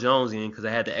Julio Jones in because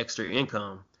I had the extra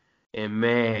income. And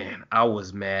man, I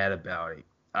was mad about it.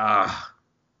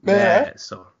 Man,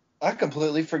 so I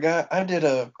completely forgot. I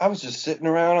was just sitting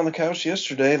around on the couch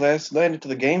last night until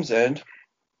the game's end,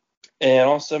 and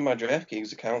all of a sudden my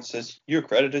DraftKings account says you're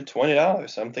credited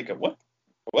 $20. I'm thinking, what?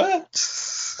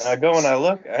 And I go and I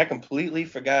look, and I completely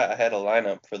forgot I had a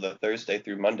lineup for the Thursday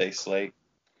through Monday slate,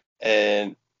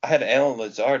 and I had Alan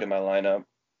Lazard in my lineup,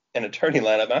 and a tourney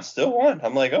lineup, and I still won.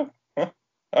 I'm like, oh, all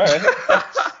right.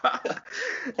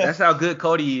 That's how good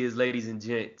Cody is, ladies and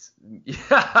gents.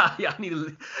 Y'all need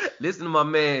to listen to my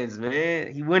man's,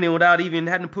 man. He went in without even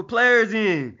having to put players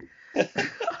in.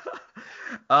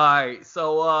 All right,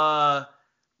 so I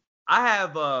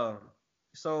have.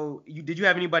 Did you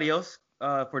have anybody else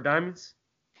for diamonds?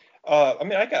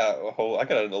 I got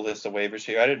a list of waivers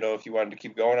here. I didn't know if you wanted to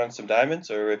keep going on some diamonds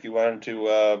or if you wanted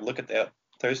to look at that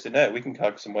Thursday night. We can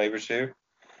talk some waivers here.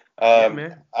 Yeah,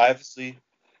 man. Obviously,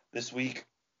 this week.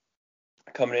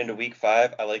 Coming into week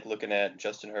 5, I like looking at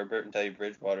Justin Herbert and Teddy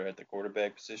Bridgewater at the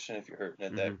quarterback position if you're hurting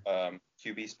at that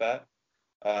QB spot.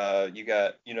 You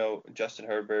got, Justin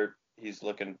Herbert. He's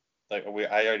looking like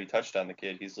I already touched on the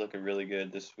kid. He's looking really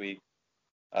good this week.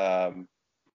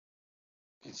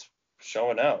 He's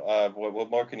showing out. What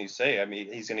more can you say? I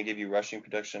mean, he's going to give you rushing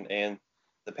production and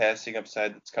the passing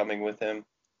upside that's coming with him.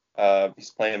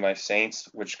 He's playing my Saints,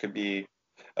 which could be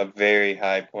a very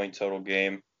high point total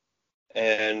game.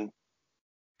 And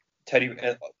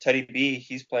Teddy B,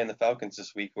 he's playing the Falcons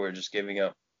this week, who are just giving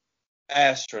up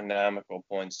astronomical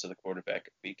points to the quarterback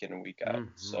week in and week out.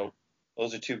 So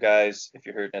those are 2 guys, if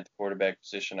you're hurting at the quarterback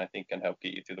position, I think can help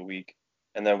get you through the week.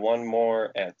 And then one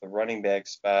more at the running back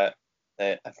spot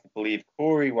that I believe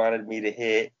Corey wanted me to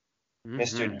hit,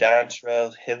 Mr.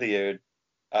 Dontrell Hilliard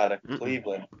out of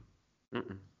Cleveland.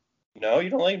 No,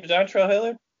 you don't like Dontrell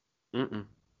Hilliard?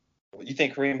 You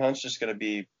think Kareem Hunt's just going to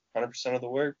be 100% of the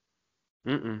work?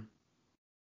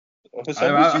 I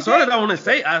sort of don't want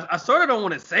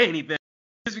to say anything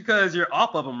just because you're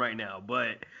off of him right now,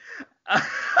 but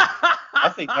I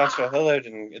think Dontrell Hilliard,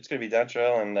 and it's going to be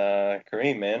Dontrell and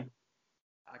Kareem, man.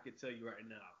 I can tell you right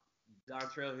now,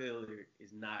 Dontrell Hilliard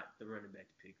is not the running back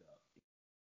to pick up.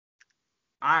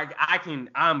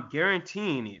 I'm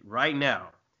guaranteeing it right now.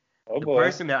 Oh, The boy.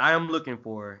 person that I am looking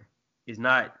for is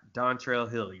not Dontrell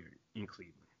Hilliard in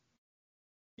Cleveland.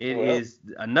 It is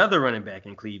another running back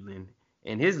in Cleveland,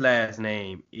 and his last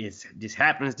name just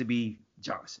happens to be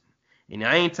Johnson. And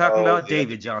I ain't talking about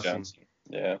David Johnson.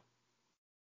 Yeah.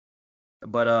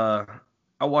 But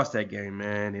I watched that game,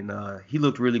 man, and he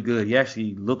looked really good. He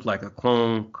actually looked like a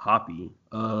clone copy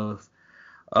of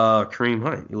Kareem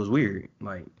Hunt. It was weird.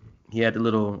 Like, he had the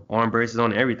little arm braces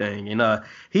on and everything. And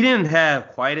he didn't have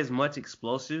quite as much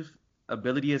explosive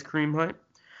ability as Kareem Hunt.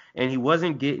 And he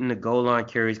wasn't getting the goal line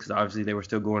carries because obviously they were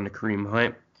still going to Kareem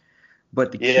Hunt.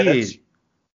 But the kid.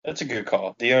 That's a good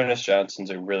call. Dearness Johnson's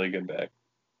a really good back.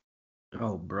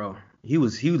 Oh, bro. He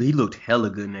looked hella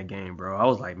good in that game, bro. I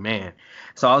was like, man.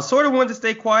 So I sort of wanted to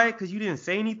stay quiet because you didn't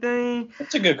say anything.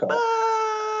 That's a good call. But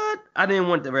I didn't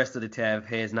want the rest of the tab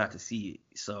heads not to see it.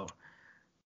 So.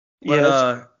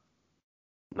 But,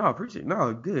 no, I appreciate it.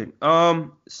 No, good.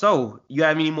 So you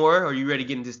have any more, or are you ready to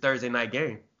get into this Thursday night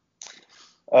game?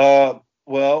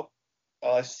 Well,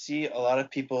 I see a lot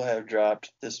of people have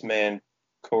dropped this man,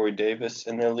 Corey Davis,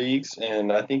 in their leagues,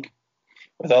 and I think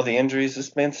with all the injuries,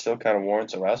 this man still kind of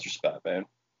warrants a roster spot, man.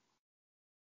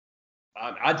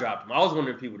 I dropped him. I was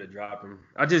wondering if people to drop him.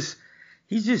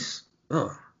 He's just,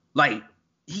 like,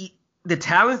 the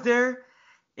talent's there,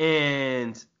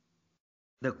 and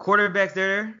the quarterback's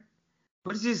there,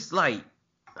 but it's just like,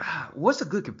 what's a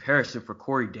good comparison for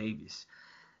Corey Davis?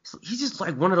 He's just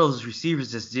like one of those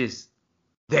receivers that's just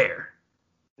there.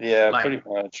 Yeah, like, pretty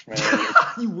much, man.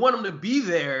 You want him to be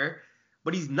there,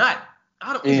 but he's not.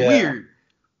 It's weird.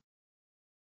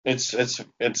 It's a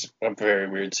very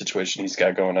weird situation he's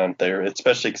got going on there,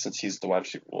 especially since he's the wide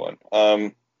receiver one.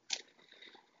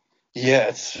 Yeah,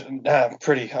 it's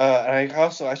pretty.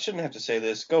 I shouldn't have to say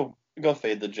this. Go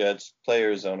fade the Jets. Play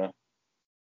Arizona.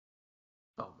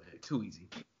 Oh man, too easy.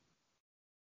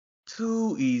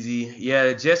 Too easy. Yeah,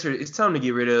 the Jets it's time to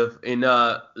get rid of. And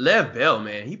Lev Bell,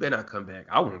 man, he better not come back.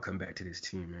 I won't come back to this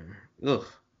team, man. Ugh.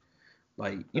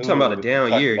 Like, you talking about a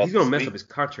down year. He's going to mess up his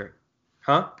contract.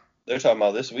 Huh? They're talking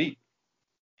about this week.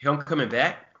 Him coming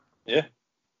back? Yeah.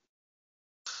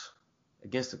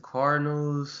 Against the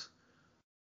Cardinals?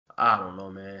 I don't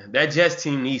know, man. That Jets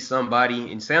team needs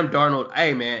somebody. And Sam Darnold,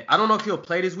 hey, man, I don't know if he'll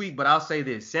play this week, but I'll say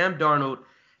this. Sam Darnold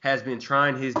has been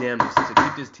trying his damnedest to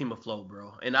keep this team afloat,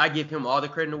 bro. And I give him all the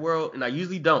credit in the world, and I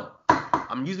usually don't.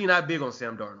 I'm usually not big on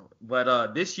Sam Darnold.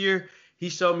 But this year, he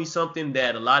showed me something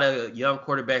that a lot of young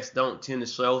quarterbacks don't tend to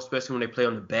show, especially when they play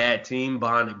on a bad team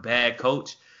behind a bad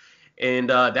coach. And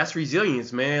that's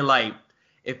resilience, man. Like,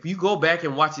 if you go back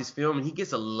and watch his film, and he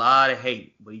gets a lot of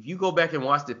hate, but if you go back and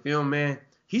watch the film, man,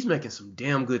 he's making some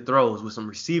damn good throws with some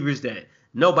receivers that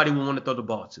nobody would want to throw the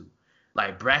ball to.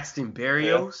 Like Braxton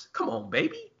Berrios. Yeah. Come on,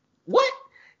 baby. What?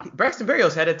 Braxton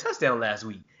Berrios had a touchdown last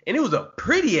week, and it was a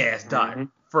pretty-ass dot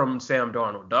from Sam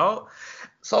Darnold, dog.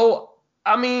 So,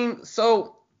 I mean,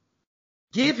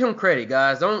 give him credit,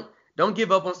 guys. Don't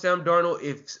give up on Sam Darnold.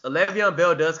 If Le'Veon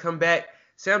Bell does come back,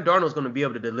 Sam Darnold's going to be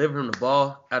able to deliver him the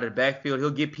ball out of the backfield.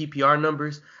 He'll get PPR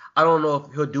numbers. I don't know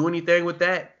if he'll do anything with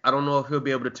that. I don't know if he'll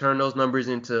be able to turn those numbers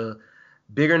into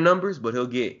bigger numbers, but he'll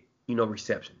get,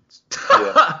 receptions.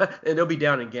 Yeah. And they'll be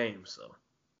down in games, so.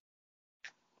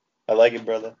 I like it,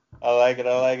 brother. I like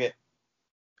it.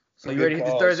 So you ready to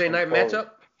hit this Thursday night matchup?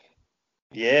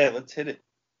 Yeah, let's hit it.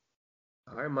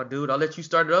 All right, my dude. I'll let you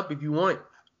start it up if you want.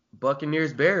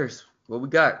 Buccaneers, Bears. What we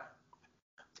got?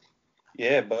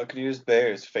 Yeah, Buccaneers,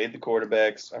 Bears. Fade the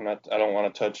quarterbacks. I don't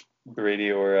want to touch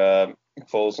Brady or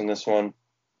Foles in this one.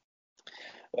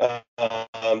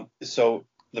 So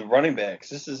the running backs.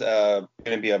 This is going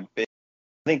to be a big.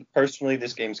 I think personally,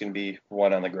 this game's going to be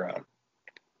one on the ground.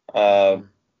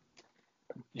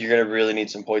 You're going to really need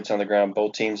some points on the ground.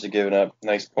 Both teams are giving up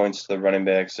nice points to the running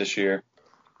backs this year.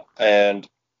 And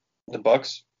the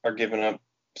Bucs are giving up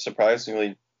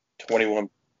surprisingly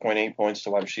 21.8 points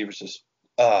to wide receivers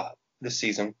this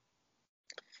season.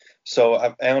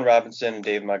 So Allen Robinson and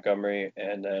Dave Montgomery,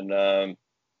 and then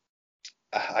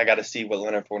I got to see what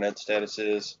Leonard Fournette's status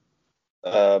is.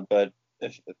 But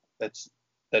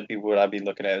that'd be what I'd be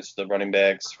looking at is the running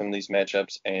backs from these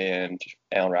matchups and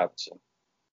Allen Robinson.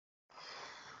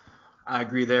 I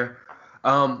agree there.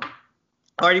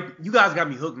 You guys got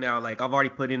me hooked now. Like, I've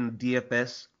already put in the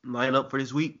DFS lineup for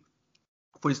this week,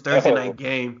 for this Thursday night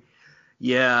game.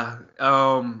 Yeah.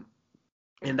 And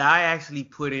I actually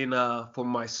put in for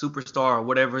my superstar or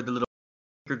whatever the little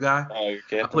kicker guy. Oh, you're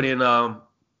kidding. I put in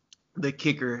the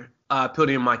kicker. I put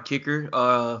in my kicker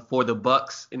for the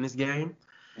Bucks in this game.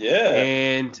 Yeah.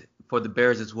 And for the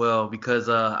Bears as well, because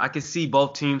I can see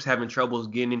both teams having troubles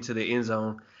getting into the end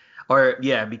zone.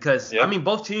 Because I mean,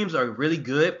 both teams are really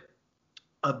good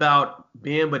about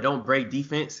bend but don't break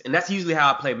defense, and that's usually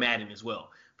how I play Madden as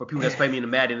well. For people that's played me in the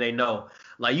Madden, they know,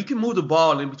 like, you can move the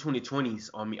ball in between the 20s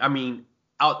on me. I mean,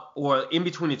 out or in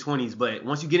between the 20s, but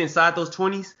once you get inside those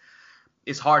 20s,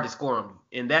 it's hard to score on me.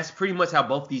 And that's pretty much how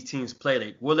both these teams play.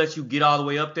 Like, we'll let you get all the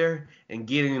way up there and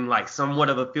get in like somewhat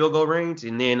of a field goal range,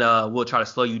 and then we'll try to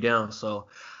slow you down. So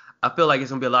I feel like it's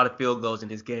gonna be a lot of field goals in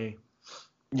this game.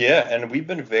 Yeah, and we've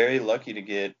been very lucky to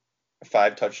get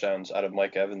 5 touchdowns out of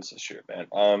Mike Evans this year,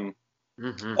 man.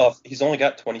 He's only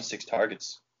got 26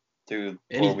 targets through 4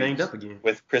 and he's weeks banged up again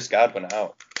with Chris Godwin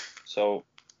out. So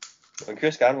when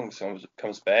Chris Godwin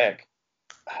comes back,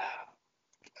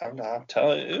 I'm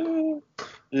telling you,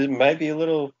 it might be a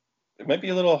little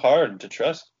hard to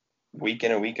trust week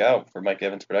in and week out for Mike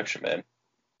Evans' production, man.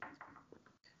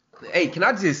 Hey, can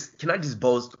I just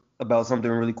boast about something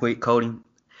really quick, Cody?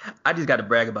 I just got to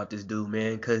brag about this dude,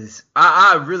 man, because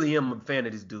I really am a fan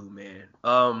of this dude, man.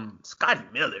 Scotty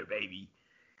Miller, baby.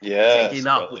 Yeah, taking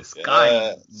off with Scotty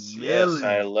Miller. Yes,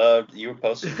 I loved. You were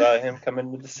posting about him coming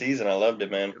into the season. I loved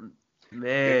it, man.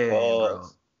 Man, bro.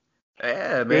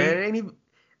 Yeah, man.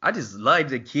 I just like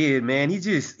the kid, man. He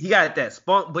got that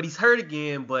spunk, but he's hurt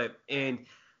again. And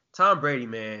Tom Brady,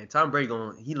 man. Tom Brady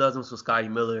he loves him some Scotty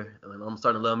Miller, and I'm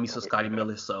starting to love me some Scotty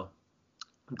Miller. So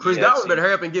Chris Godwin better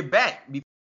hurry up and get back.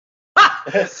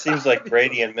 It seems like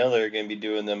Brady and Miller are going to be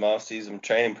doing them off-season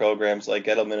training programs like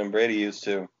Edelman and Brady used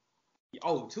to.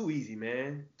 Oh, too easy,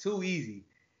 man. Too easy.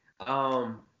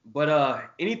 But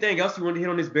anything else you want to hit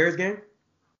on this Bears game?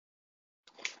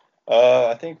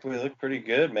 I think we look pretty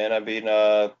good, man. I mean,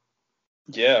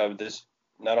 there's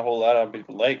not a whole lot of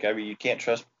people like. I mean, you can't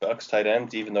trust Bucks tight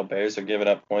ends, even though Bears are giving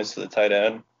up points to the tight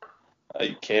end.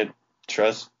 You can't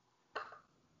trust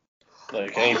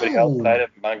anybody outside of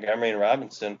Montgomery and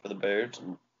Robinson for the Bears.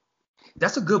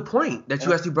 That's a good point that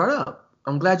you actually brought up.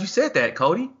 I'm glad you said that,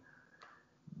 Cody.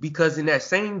 Because in that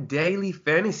same daily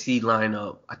fantasy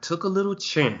lineup, I took a little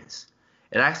chance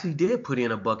and I actually did put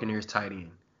in a Buccaneers tight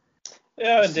end.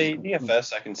 Yeah,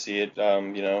 DFS, I can see it.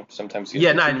 Sometimes.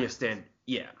 Not in your standard.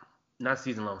 Yeah, not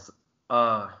season long.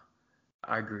 I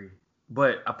agree.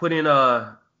 But I put in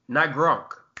not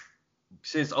Gronk.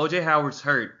 Since O.J. Howard's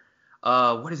hurt,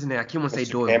 what is his name? I can't want to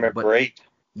say Doyle. Cameron Brate.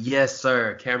 Yes,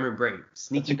 sir. Cameron Brate.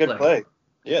 Sneaky That's a good play.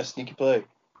 Yeah, sneaky play.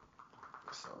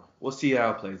 So we'll see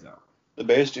how it plays out. The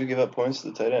Bears do give up points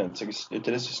to the tight end. It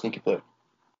is a sneaky play.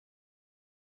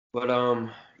 But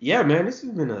yeah, man, this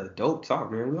has been a dope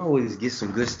talk, man. We always get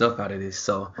some good stuff out of this.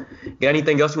 So, got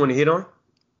anything else you want to hit on?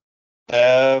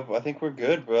 I think we're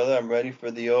good, brother. I'm ready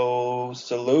for the old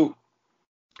salute.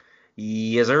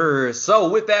 Yes, sir. So,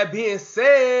 with that being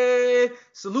said,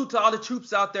 salute to all the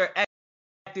troops out there,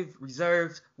 active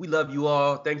reserves. We love you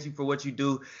all. Thank you for what you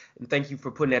do, and thank you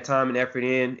for putting that time and effort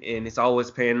in. And it's always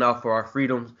paying off for our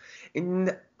freedoms.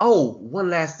 And one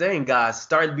last thing, guys.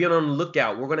 Start being on the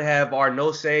lookout. We're gonna have our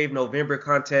No Save November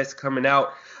contest coming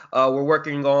out. We're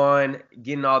working on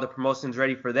getting all the promotions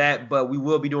ready for that, but we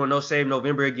will be doing No Save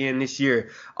November again this year.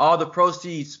 All the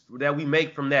proceeds that we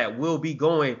make from that will be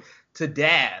going to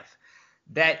DAV.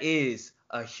 That is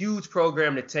a huge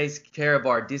program that takes care of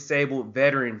our disabled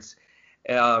veterans.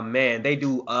 Man, they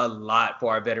do a lot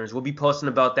for our veterans. We'll be posting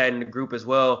about that in the group as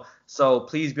well. So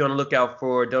please be on the lookout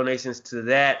for donations to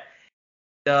that.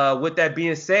 With that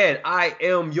being said, I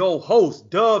am your host,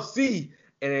 Dub C,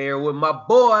 and here with my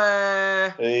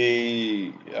boy.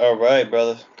 Hey, all right,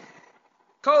 brother.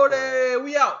 Cody,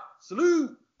 we out.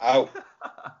 Salute. Out.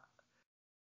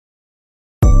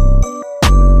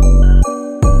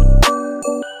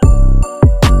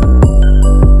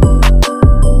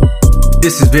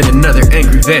 This has been another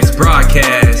Angry Vets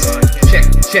broadcast.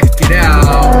 Check it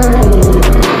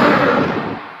out.